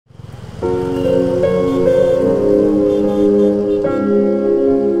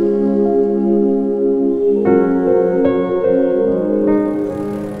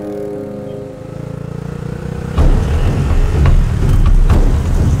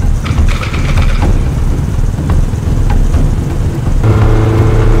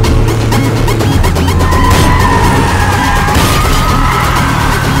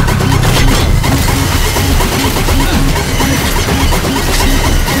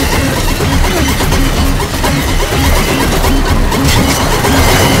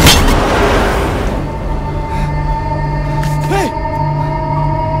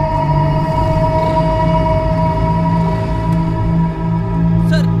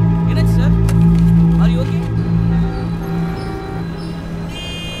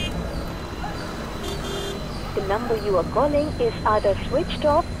you are calling is either switched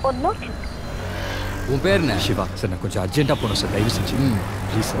off or not. உன் பேர் என்ன? சிவா சார், நான் கொஞ்சம் அர்ஜென்ட்டாக போகணும் சார், தயவு செஞ்சு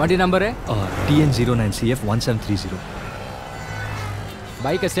ப்ளீஸ். வண்டி நம்பரு? TN09CF1730.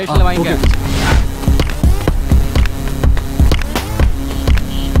 பைக்கை ஸ்டேஷனில் வாங்கிக்க.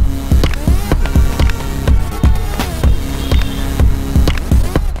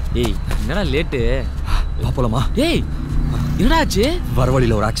 ஏய், என்னடா லேட்டு? போலாமா? ஏய், என்னடா ஆச்சு? வர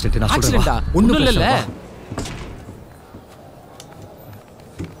வழியில் ஒரு ஆக்சிடென்ட். நான் ஆக்சிடென்ட்டா? ஒன்றும் இல்லைல்ல.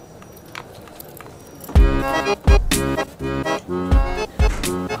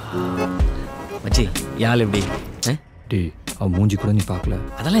 மச்சி, யாழ் எப்படி? டேய், அவன் மூஞ்சி கூட நீ பார்க்கல.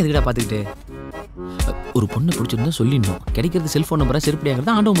 அதெல்லாம் எதுக்கடா பார்த்துக்கிட்டு? ஒரு பொண்ணை பிடிச்சிருந்தா சொல்லிடணும். கிடைக்கிறது செல்ஃபோன் நம்பரா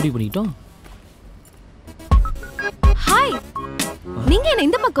செருப்படியாங்கிறத ஆண்டவன் முடிவு பண்ணிக்கிட்டோம். ஹாய், நீங்க என்ன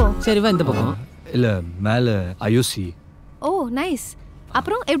இந்த பக்கம்? சரி வா, இந்த பக்கம். இல்ல, மேல IOC. ஓ நைஸ்.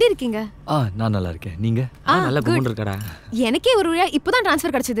 அப்புறம் எப்படி இருக்கீங்க? நான் நல்லா இருக்கேன். நீங்க? நல்லா கும்பிட்டு இருக்கடா. எனக்கே ஒரு வழியா இப்போதான்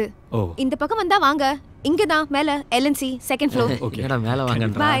ட்ரான்ஸ்ஃபர் கிடைச்சது. இந்த பக்கம் வந்தா வாங்க. இங்க தான் மேல LNC செகண்ட் ஃப்ளோர். ஓகேடா, மேல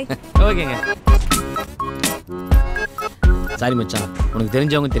வாங்கன்றா. பை. ஓகேங்க. சாரி மச்சான், உனக்கு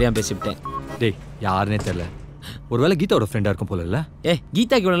தெரிஞ்சவங்க தெரியாம பேசிட்டேன். டேய், யாருனே தெரியல. ஒருவேளை கீதாவோட ஃப்ரெண்டா இருக்கும் போல இல்ல?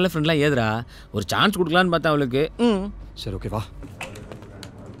 கீதாக்கு இவ்வளவு நல்ல ஃப்ரெண்ட்லாம் ஏதுடா? ஒரு சான்ஸ் கொடுக்கலான்னு பார்த்தா அவளுக்கு. சரி, ஓகே வா.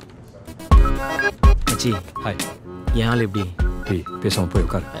 மச்சி, ஹாய். யாழ் எப்படி? டேய், பேசாம போய்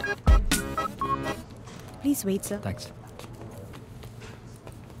உட்காரு. Please wait sir. தேங்க்ஸ்.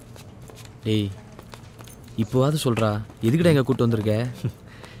 டேய், இப்போவாது சொல்றா, எதுக்குடா எங்க கூட்டு வந்திருக்க?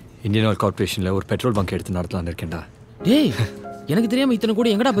 இந்தியன் ஆயில் கார்பரேஷன்ல ஒரு பெட்ரோல் பங்க் எடுத்து நடத்தலாம்னு இருக்கேன்டா. டேய், எனக்கு தெரியாம இத்தனை கூட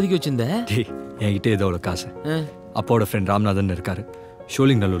எங்கடா பதுக்கி வச்சிருந்த? டேய், என்கிட்ட ஏதோ ஒரு காசு. அப்பாவோட ஃப்ரெண்ட் ராம்நாதன் இருக்காரு.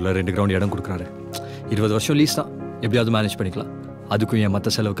 ஷோலிங் நல்லூர்ல 2 கிரவுண்ட் இடம் கொடுக்குறாரு. 20 வருஷம் லீஸ் தான், எப்படியாவது மேனேஜ் பண்ணிக்கலாம். அதுக்கும் என் மற்ற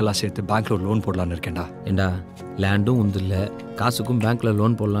செலவுக்கெல்லாம் சேர்த்து பேங்க்ல ஒரு லோன் போடலான்னு இருக்கேன்டா. ஏண்டா, லேண்டும் உந்து இல்லை, காசுக்கும் பேங்க்ல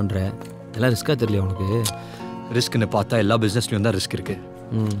லோன் போடலான்ற எல்லாம் ரிஸ்கா தெரியல உனக்கு? ரிஸ்க்னு பார்த்தா எல்லா பிஸ்னஸ்லையும் தான் ரிஸ்க் இருக்கு.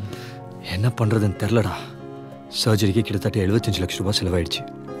 என்ன பண்ணுறதுன்னு தெரிலடா. சர்ஜரிக்கு கிட்டத்தட்ட 75 லட்சம் ரூபாய் செலவாயிடுச்சு.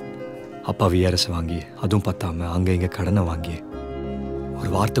 அப்பா VRS வாங்கி, அதுவும் பத்தாம அங்கே இங்கே கடனை வாங்கி, ஒரு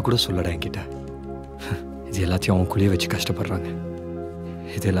வார்த்தை கூட சொல்லடா என்கிட்ட. இது எல்லாத்தையும் அவன் குழிய வச்சு கஷ்டப்படுறாங்க.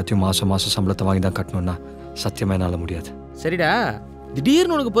 இது எல்லாத்தையும் மாதம் மாதம் சம்பளத்தை வாங்கி தான் கட்டணும்னா சத்தியமாக என்னால் முடியாது. சரிடா,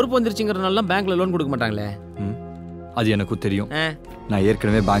 திடீர்னு உனக்கு பொறுப்பு வந்துருச்சுங்கிறதுனால பேங்க்ல லோன் கொடுக்க மாட்டாங்களே? அது எனக்கும் தெரியும். நான்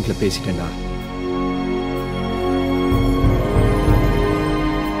ஏற்கனவே பேங்க்ல பேசிட்டேன்டா.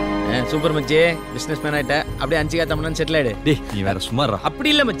 சூப்பர் மச்சி, பிசினஸ் மேன் ஆயிட்ட. அப்படியே 5 காத்தமனா செட்டில் ஆயிடு. டேய், நீ வேற சும்மாறா. அப்படி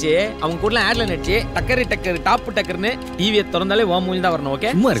இல்ல மச்சி, அவங்க கூட ஆட்ல நடிச்சு டக்கரி டக்கர் டாப் டக்கர்னு டிவியை திறந்தாலே வா மூஞ்சி தான் வரணும்.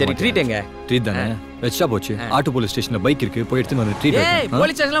 ஓகே சரி, ட்ரீட் எங்க? ட்ரீட் தானே வெச்சா போச்சு. ஆட்டோ போலீஸ் ஸ்டேஷன்ல பைக் இருக்கு, போய் எடுத்து வந்து ட்ரீட். ஏய்,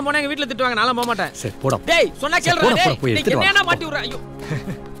 போலீஸ் ஸ்டேஷன்ல போனா எங்க வீட்ல திட்டுவாங்க, நான்லாம் போக மாட்டேன். சரி போடா. டேய், சொன்னா கேளுடா. டேய், நீ என்னன்னா மாட்டி விடுற? ஐயோ.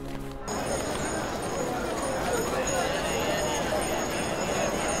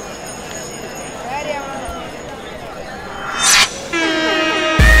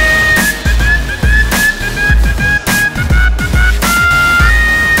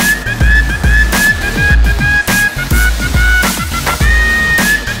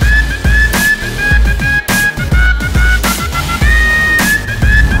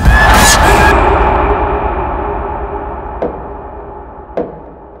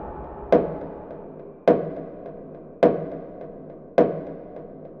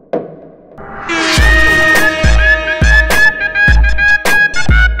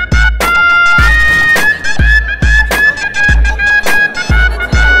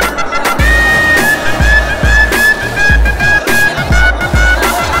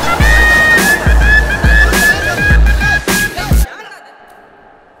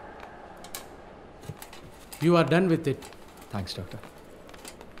 You are done with it. Thanks, doctor.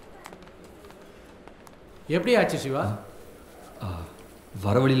 எப்படி ஆச்சு சிவா?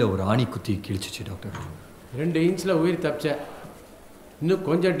 வரவழியில் ஒரு ஆணி குத்தி கிழிச்சிச்சு டாக்டர். 2 இன்ச்சில் உயிர் தப்பிச்ச. இன்னும்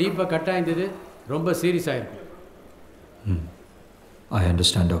கொஞ்சம் டீப்பாக கட் ஆயிருந்தது, ரொம்ப சீரியஸ் ஆயிருக்கும். I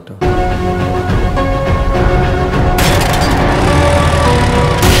understand, doctor.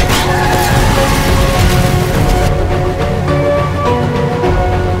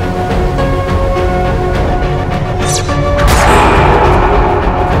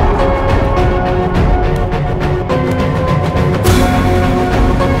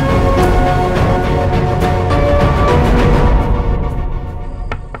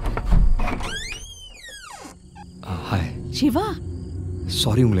 Siva,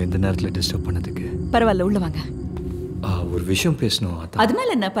 sorry உங்களை இந்த நேரத்தில் டிஸ்டர்ப் பண்ணதுக்கு. பரவாயில்ல, உள்ள வாங்க. ஒரு விஷயம் பேசணும்.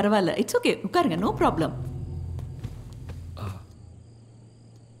 அதனால என்ன, பரவாயில்ல, இட்ஸ் ஓகே, உட்காருங்க, நோ ப்ராப்ளம்.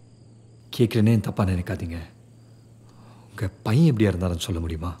 கேட்குறேனே தப்பா நினைக்காதீங்க. உங்கள் பையன் எப்படியா இருந்தாலும் சொல்ல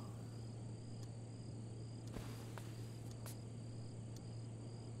முடியுமா?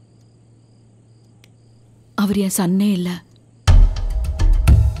 அவர் என் சன்னே இல்லை.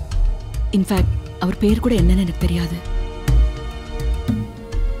 இன்ஃபேக்ட் அவர் பேர் கூட என்னன்னு எனக்கு தெரியாது.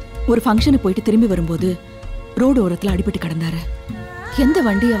 ஒரு ஃபங்க்ஷனுக்கு போயிட்டு திரும்பி வரும்போது ரோடு ஓரத்தில் அடிபட்டு கிடந்தாரு. எந்த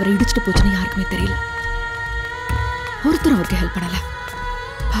வண்டி அவரை இடிச்சிட்டு போச்சுன்னு யாருக்குமே தெரியல. ஒருத்தர் அவருக்கு ஹெல்ப் பண்ணல.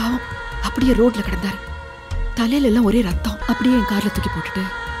 பாவம் அப்படியே ரோட்ல கிடந்தாரு. தலையில எல்லாம் ஒரே ரத்தம். அப்படியே என் கார்ல தூக்கி போட்டுட்டு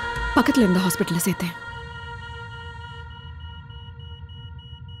பக்கத்துல இருந்த ஹாஸ்பிட்டல்ல சேர்த்தேன்.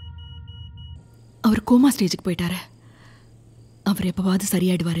 அவர் கோமா ஸ்டேஜுக்கு போயிட்டாரு. அவர் எப்பவாவது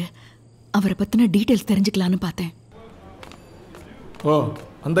சரியாயிடுவாரு. அவரை பத்தின டீட்டெயில்ஸ் தெரிஞ்சுக்கலான்னு பார்த்தேன். ஓ,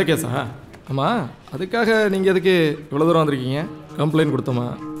 அந்த கேஸா? ஆமாம், அதுக்காக நீங்கள் எதுக்கு இவ்வளோ தூரம் வந்திருக்கீங்க? கம்ப்ளைண்ட் கொடுத்தோமா,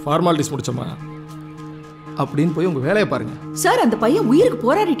 ஃபார்மாலிட்டிஸ் முடிச்சோமா அப்படின்னு போய் உங்கள் வேலையை பாருங்கள். சார், அந்த பையன் உயிருக்கு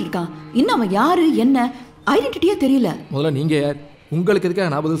போராடிட்டு இருக்கான். இன்னும் அவன் யாரு என்ன ஐடென்டிட்டியே தெரியல. முதல்ல நீங்கள் யார்? உங்களுக்கு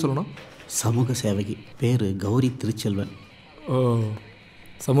எதுக்காக நான் பதில் சொல்லணும்? சமூக சேவகி, பேர் கௌரி திருச்செல்வன். ஓ,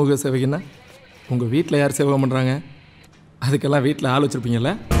 சமூக சேவகின்னா உங்கள் வீட்டில் யார் சேவகம் பண்ணுறாங்க? அதுக்கெல்லாம் வீட்டில் ஆள்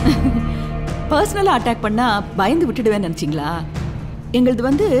வச்சுருப்பீங்கல்ல? பர்சனலாக அட்டாக் பண்ணால் பயந்து விட்டுடுவேன்னு நினச்சிங்களா?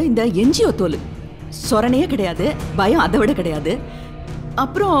 எங்களது இந்த என்ஜிஓ தோல். சொரணையே கிடையாது, பயம் அதை விட கிடையாது.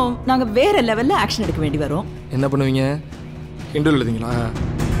 அப்புறம் நாங்கள் வேற லெவலில் ஆக்ஷன் எடுக்க வேண்டி வரும். என்ன பண்ணுவீங்க? இன்டர்வியூ எழுதிங்களா?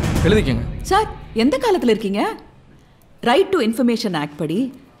 எழுதிக்கங்க. சார், எந்த காலத்தில் இருக்கீங்க? ரைட் டு இன்ஃபர்மேஷன் ஆக்ட் படி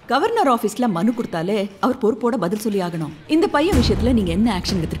கவர்னர் ஆஃபீஸில் மனு கொடுத்தாலே அவர் பொறுப்போட பதில் சொல்லி ஆகணும். இந்த பையன் விஷயத்தில் நீங்கள் என்ன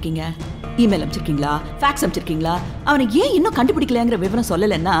ஆக்ஷன் எடுத்திருக்கீங்க? இமெயில் அனுப்பிச்சிருக்கீங்களா? ஃபேக்ஸ் அனுப்பிச்சிருக்கீங்களா? அவனை ஏன் இன்னும் கண்டுபிடிக்கலங்கிற விவரம்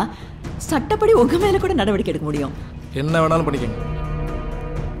சொல்லலைன்னா சட்டப்படி உங்கள் மேலே கூட நடவடிக்கை எடுக்க முடியும். என்ன வேணாலும் பண்ணிக்கங்க.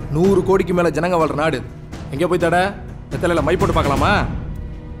 100 கோடிக்கு மேலே ஜனங்க வாழ்ற நாடு. எங்கே போய் தட வெத்தலையில் மை போட்டு பார்க்கலாமா?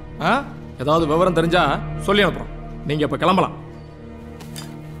 ஏதாவது விவரம் தெரிஞ்சா சொல்லி அனுப்புகிறோம். நீங்கள் இப்போ கிளம்பலாம்.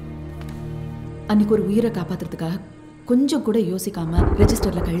 அன்னைக்கு ஒரு உயிரை காப்பாற்றுறதுக்காக கொஞ்சம் கூட யோசிக்காமல்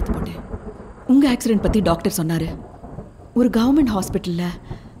ரெஜிஸ்டரில் கழுத்து போட்டேன். உங்கள் ஆக்சிடென்ட் பற்றி டாக்டர் சொன்னார். ஒரு கவர்மெண்ட் ஹாஸ்பிட்டலில்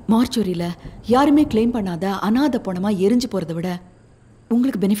மார்ச்சுரியில் யாருமே கிளைம் பண்ணாத அனாதை பணமாக எரிஞ்சு போகிறத விட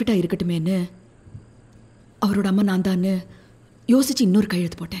உங்களுக்கு பெனிஃபிட்டாக இருக்கட்டுமேன்னு அவரோட அம்மா நான் தான் யோசிச்சு இன்னொரு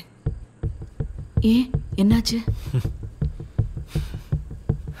கையெழுத்து போட்டேன். ஏன், என்னாச்சு?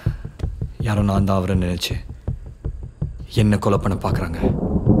 யாரும் நான் தான் அவரை நினைச்சு என்ன கொலை பண்ண பார்க்குறாங்க.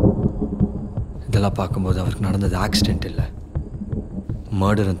 இதெல்லாம் பார்க்கும்போது அவருக்கு நடந்தது ஆக்சிடென்ட் இல்லை,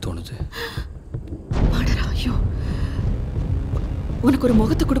 மர்டர்ன்னு தோணுது. மர்டரா? ஐயோ, உனக்கு ஒரு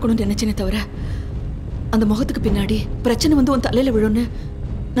முகத்தை கொடுக்கணும்னு நினைச்சேனே தவிர அந்த முகத்துக்கு பின்னாடி பிரச்சனை உன் தலையில விழும்னு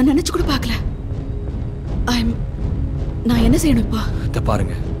நான் நினைச்சு கூட பார்க்கல. நான் என்ன செய்யணும் இப்போ? இதை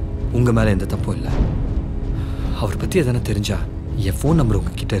பாருங்க, உங்க மேல எந்த தப்பும் இல்லை. அவரை பத்தி எதனா தெரிஞ்சா என் ஃபோன் நம்பர்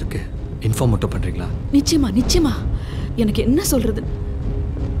உங்ககிட்ட இருக்கு, இன்ஃபார்ம் மட்டும் பண்றீங்களா? நிச்சயமா நிச்சயமா. எனக்கு என்ன சொல்றது,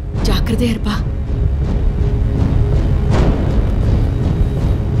 ஜாக்கிரதையா இருப்பா.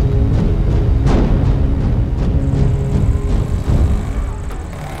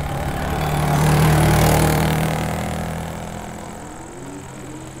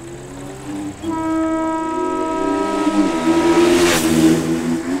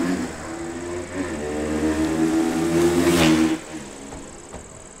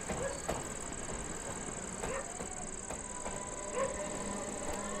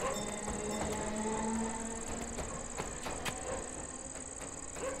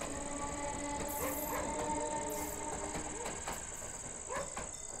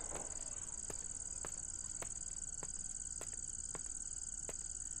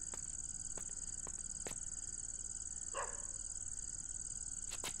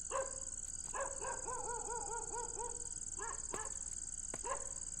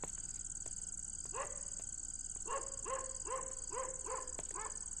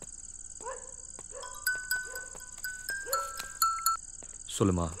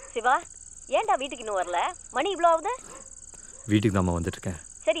 சொல்லுமா. சிவா, ஏன்டா வீட்டுக்கு இன்னும் வரல? மணி இவ்வளோ ஆகுது. வீட்டுக்கு தான் வந்துட்டு இருக்கேன்.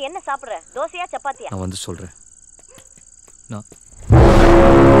 சரி, என்ன சாப்பிட்ற? தோசையா சப்பாத்தியா? நான் வந்து சொல்றேன். நான்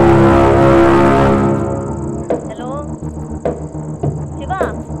ஹலோ சிவா,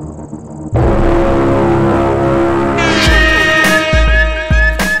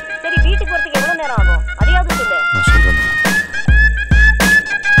 சரி வீட்டுக்கு வரதுக்கு எவ்வளோ நேரம் ஆகும்? அதையாவது சொல்லு. நான் சொல்றேன்.